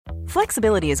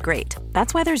Flexibility is great.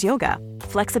 That's why there's yoga.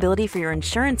 Flexibility for your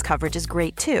insurance coverage is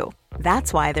great too.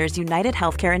 That's why there's United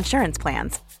Healthcare Insurance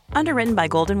Plans. Underwritten by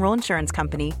Golden Rule Insurance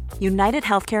Company, United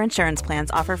Healthcare Insurance Plans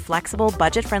offer flexible,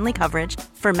 budget-friendly coverage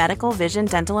for medical, vision,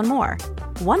 dental, and more.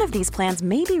 One of these plans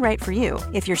may be right for you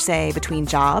if you're, say, between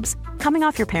jobs, coming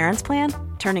off your parents' plan,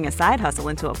 turning a side hustle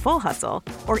into a full hustle,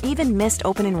 or even missed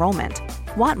open enrollment.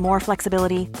 Want more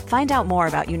flexibility? Find out more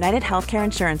about United Healthcare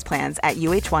Insurance Plans at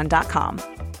uh1.com.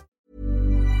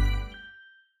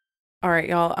 All right,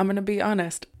 y'all, I'm going to be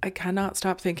honest. I cannot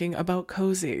stop thinking about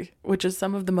Cozy, which is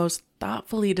some of the most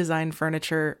thoughtfully designed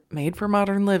furniture made for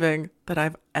modern living that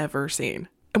I've ever seen.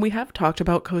 And we have talked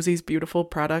about Cozy's beautiful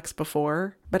products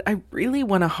before, but I really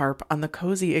want to harp on the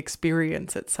Cozy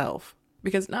experience itself.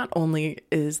 Because not only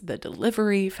is the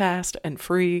delivery fast and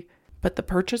free, but the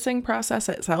purchasing process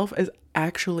itself is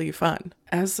actually fun.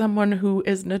 As someone who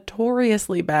is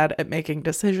notoriously bad at making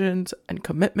decisions and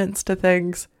commitments to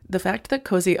things, the fact that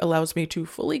Cozy allows me to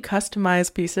fully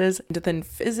customize pieces and then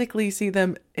physically see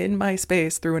them in my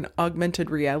space through an augmented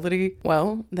reality,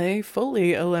 well, they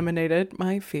fully eliminated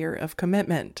my fear of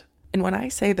commitment. And when I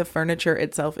say the furniture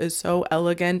itself is so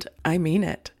elegant, I mean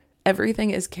it.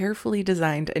 Everything is carefully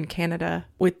designed in Canada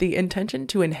with the intention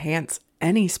to enhance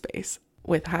any space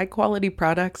with high-quality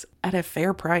products at a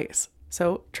fair price.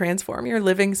 So transform your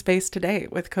living space today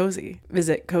with Cozy.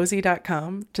 Visit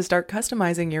cozy.com to start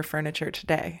customizing your furniture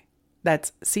today.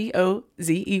 That's COZEY.com.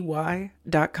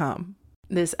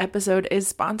 This episode is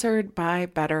sponsored by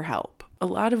BetterHelp. A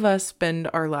lot of us spend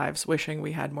our lives wishing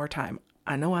we had more time.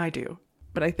 I know I do.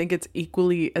 But I think it's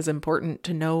equally as important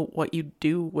to know what you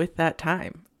do with that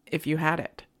time, if you had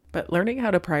it. But learning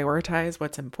how to prioritize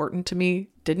what's important to me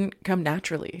didn't come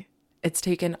naturally. It's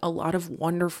taken a lot of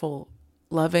wonderful,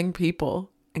 loving people,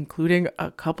 including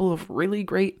a couple of really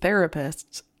great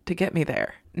therapists, to get me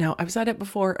there. Now, I've said it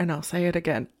before and I'll say it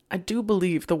again. I do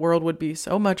believe the world would be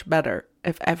so much better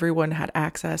if everyone had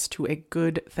access to a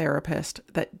good therapist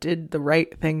that did the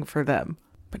right thing for them.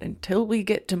 But until we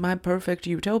get to my perfect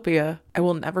utopia, I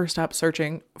will never stop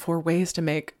searching for ways to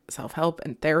make self-help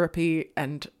and therapy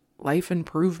and life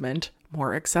improvement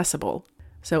more accessible.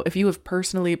 So if you have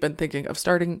personally been thinking of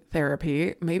starting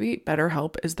therapy, maybe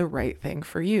BetterHelp is the right thing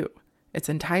for you. It's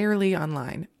entirely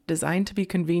online, designed to be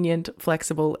convenient,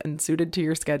 flexible, and suited to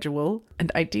your schedule.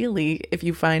 And ideally, if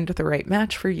you find the right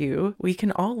match for you, we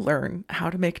can all learn how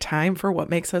to make time for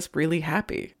what makes us really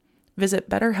happy. Visit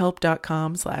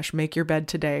betterhelp.com/makeyourbed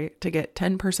today to get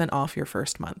 10% off your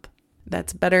first month.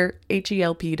 That's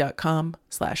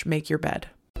betterhelp.com/makeyourbed.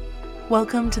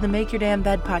 Welcome to the Make Your Damn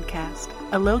Bed podcast,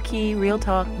 a low-key,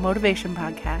 real-talk motivation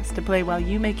podcast to play while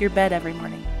you make your bed every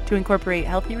morning to incorporate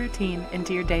healthy routine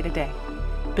into your day-to-day,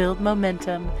 build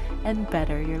momentum, and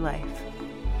better your life.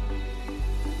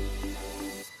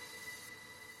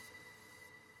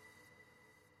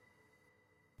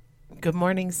 Good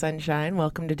morning, sunshine.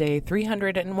 Welcome to day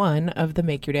 301 of the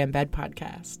Make Your Damn Bed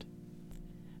podcast.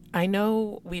 I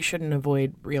know we shouldn't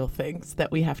avoid real things that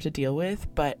we have to deal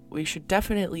with, but we should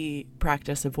definitely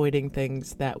practice avoiding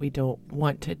things that we don't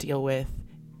want to deal with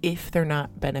if they're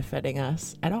not benefiting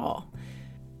us at all.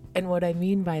 And what I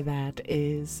mean by that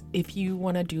is if you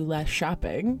want to do less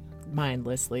shopping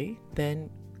mindlessly, then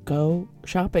go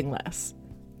shopping less.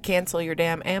 Cancel your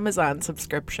damn Amazon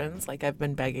subscriptions like I've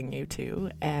been begging you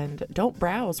to, and don't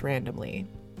browse randomly.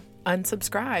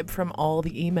 Unsubscribe from all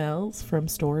the emails from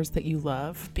stores that you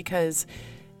love, because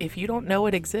if you don't know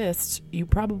it exists, you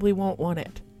probably won't want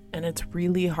it. And it's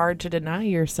really hard to deny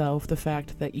yourself the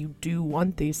fact that you do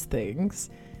want these things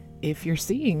if you're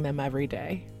seeing them every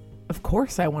day. Of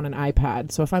course I want an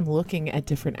iPad, so if I'm looking at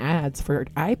different ads for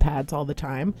iPads all the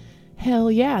time, hell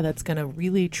yeah, that's gonna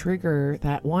really trigger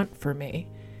that want for me.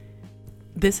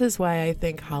 This is why I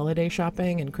think holiday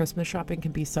shopping and Christmas shopping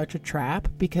can be such a trap,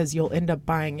 because you'll end up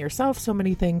buying yourself so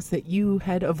many things that you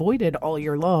had avoided all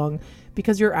year long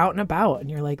because you're out and about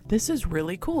and you're like, this is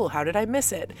really cool. How did I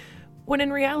miss it? When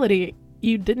in reality,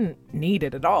 you didn't need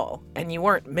it at all and you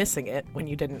weren't missing it when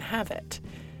you didn't have it.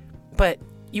 But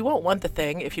you won't want the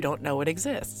thing if you don't know it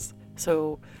exists.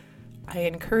 So I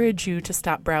encourage you to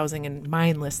stop browsing and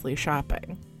mindlessly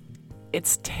shopping.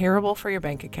 It's terrible for your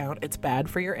bank account. It's bad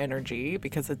for your energy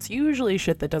because it's usually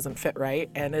shit that doesn't fit right,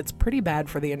 and it's pretty bad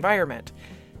for the environment.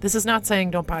 This is not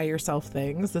saying don't buy yourself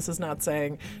things. This is not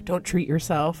saying don't treat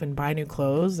yourself and buy new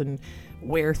clothes and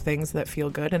wear things that feel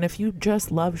good. And if you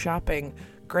just love shopping,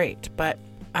 great. But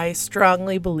I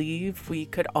strongly believe we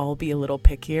could all be a little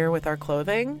pickier with our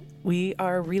clothing. We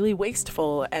are really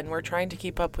wasteful, and we're trying to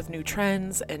keep up with new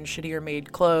trends and shittier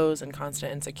made clothes and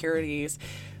constant insecurities.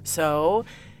 So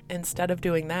instead of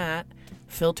doing that,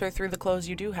 filter through the clothes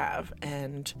you do have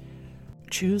and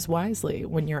choose wisely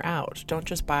when you're out. Don't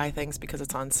just buy things because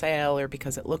it's on sale or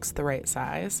because it looks the right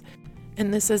size.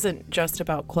 And this isn't just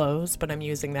about clothes, but I'm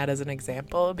using that as an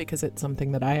example because it's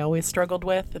something that I always struggled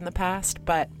with in the past,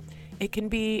 but it can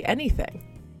be anything.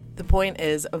 The point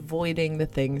is avoiding the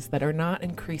things that are not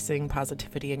increasing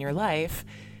positivity in your life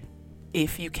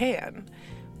if you can.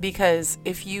 Because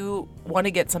if you want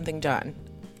to get something done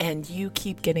and you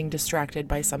keep getting distracted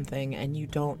by something and you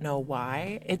don't know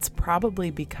why, it's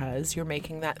probably because you're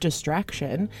making that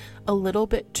distraction a little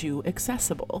bit too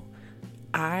accessible.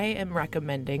 I am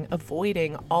recommending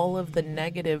avoiding all of the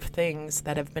negative things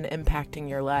that have been impacting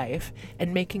your life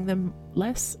and making them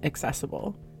less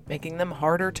accessible, making them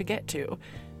harder to get to.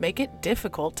 Make it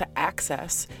difficult to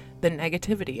access the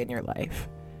negativity in your life.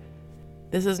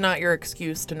 This is not your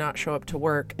excuse to not show up to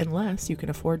work unless you can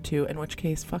afford to, in which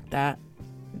case, fuck that.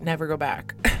 Never go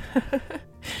back.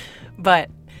 But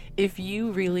if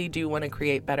you really do want to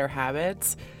create better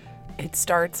habits, it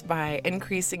starts by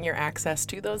increasing your access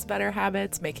to those better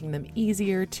habits, making them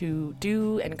easier to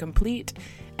do and complete,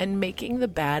 and making the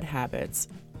bad habits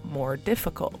more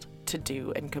difficult to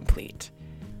do and complete.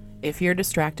 If you're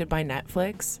distracted by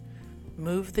Netflix,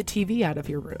 move the TV out of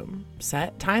your room.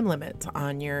 Set time limits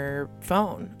on your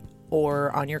phone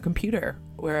or on your computer,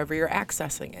 wherever you're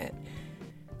accessing it.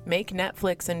 Make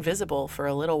Netflix invisible for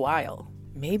a little while.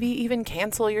 Maybe even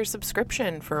cancel your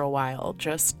subscription for a while,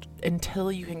 just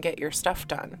until you can get your stuff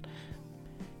done.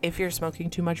 If you're smoking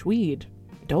too much weed,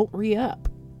 don't re-up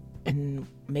and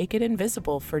make it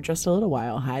invisible for just a little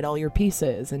while. Hide all your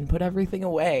pieces and put everything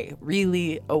away,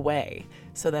 really away,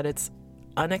 so that it's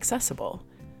inaccessible.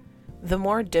 The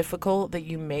more difficult that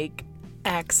you make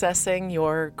accessing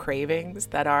your cravings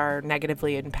that are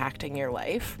negatively impacting your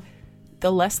life,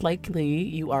 the less likely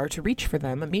you are to reach for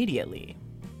them immediately.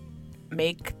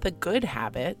 Make the good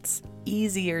habits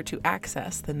easier to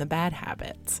access than the bad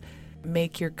habits.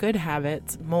 Make your good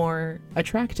habits more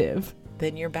attractive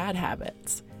than your bad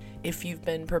habits. If you've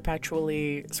been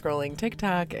perpetually scrolling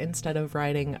TikTok instead of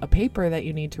writing a paper that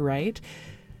you need to write,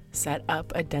 set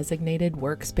up a designated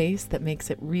workspace that makes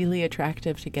it really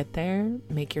attractive to get there.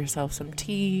 Make yourself some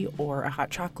tea or a hot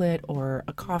chocolate or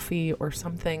a coffee or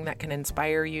something that can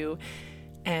inspire you,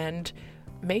 and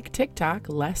make TikTok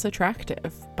less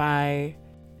attractive by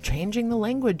changing the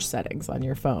language settings on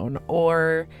your phone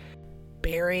or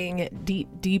burying it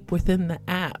deep within the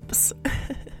apps.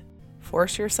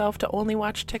 Force yourself to only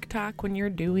watch TikTok when you're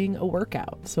doing a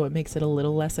workout, so it makes it a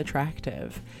little less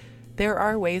attractive. There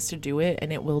are ways to do it,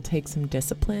 and it will take some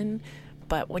discipline,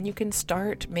 but when you can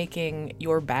start making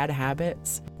your bad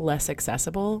habits less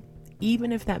accessible,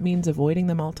 even if that means avoiding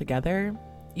them altogether,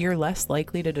 you're less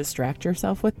likely to distract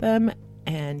yourself with them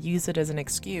and use it as an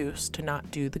excuse to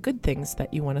not do the good things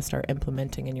that you want to start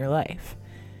implementing in your life.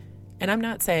 And I'm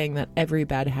not saying that every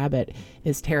bad habit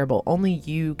is terrible. Only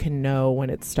you can know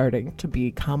when it's starting to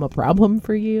become a problem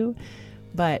for you.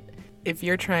 But if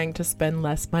you're trying to spend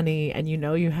less money and you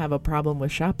know you have a problem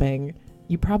with shopping,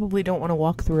 you probably don't want to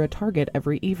walk through a Target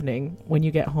every evening when you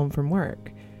get home from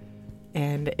work.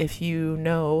 And if you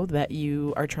know that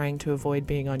you are trying to avoid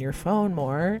being on your phone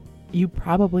more, you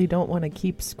probably don't want to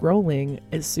keep scrolling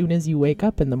as soon as you wake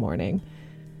up in the morning.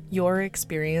 Your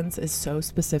experience is so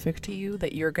specific to you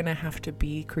that you're going to have to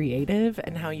be creative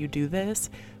in how you do this,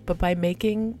 but by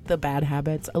making the bad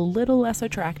habits a little less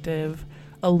attractive,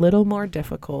 a little more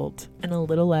difficult, and a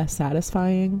little less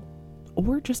satisfying,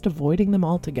 or just avoiding them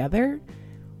altogether,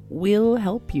 will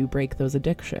help you break those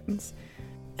addictions.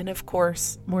 And of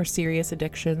course, more serious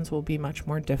addictions will be much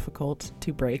more difficult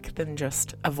to break than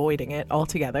just avoiding it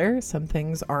altogether. Some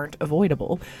things aren't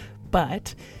avoidable,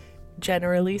 but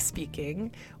generally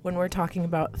speaking, when we're talking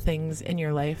about things in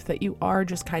your life that you are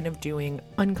just kind of doing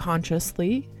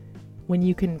unconsciously, when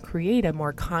you can create a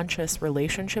more conscious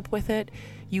relationship with it,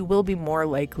 you will be more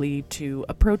likely to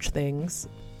approach things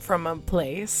from a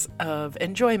place of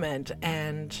enjoyment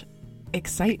and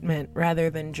excitement rather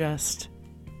than just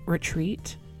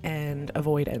retreat and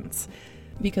avoidance.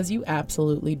 Because you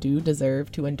absolutely do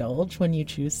deserve to indulge when you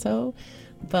choose so,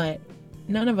 but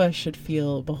none of us should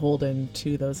feel beholden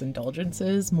to those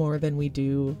indulgences more than we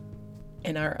do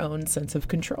in our own sense of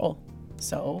control.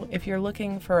 So if you're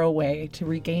looking for a way to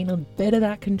regain a bit of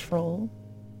that control,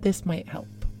 this might help.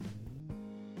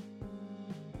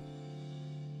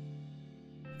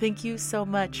 Thank you so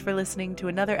much for listening to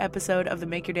another episode of the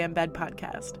Make Your Damn Bed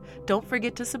podcast. Don't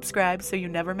forget to subscribe so you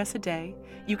never miss a day.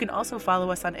 You can also follow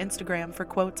us on Instagram for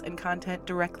quotes and content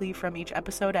directly from each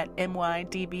episode at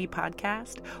MYDB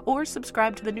Podcast, or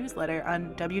subscribe to the newsletter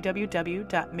on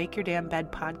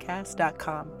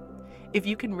www.makeyourdamnbedpodcast.com. If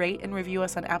you can rate and review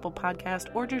us on Apple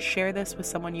Podcast or just share this with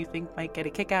someone you think might get a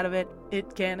kick out of it,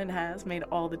 it can and has made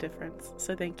all the difference.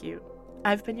 So thank you.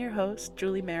 I've been your host,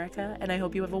 Julie Merica, and I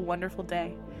hope you have a wonderful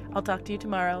day. I'll talk to you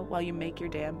tomorrow while you make your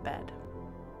damn bed.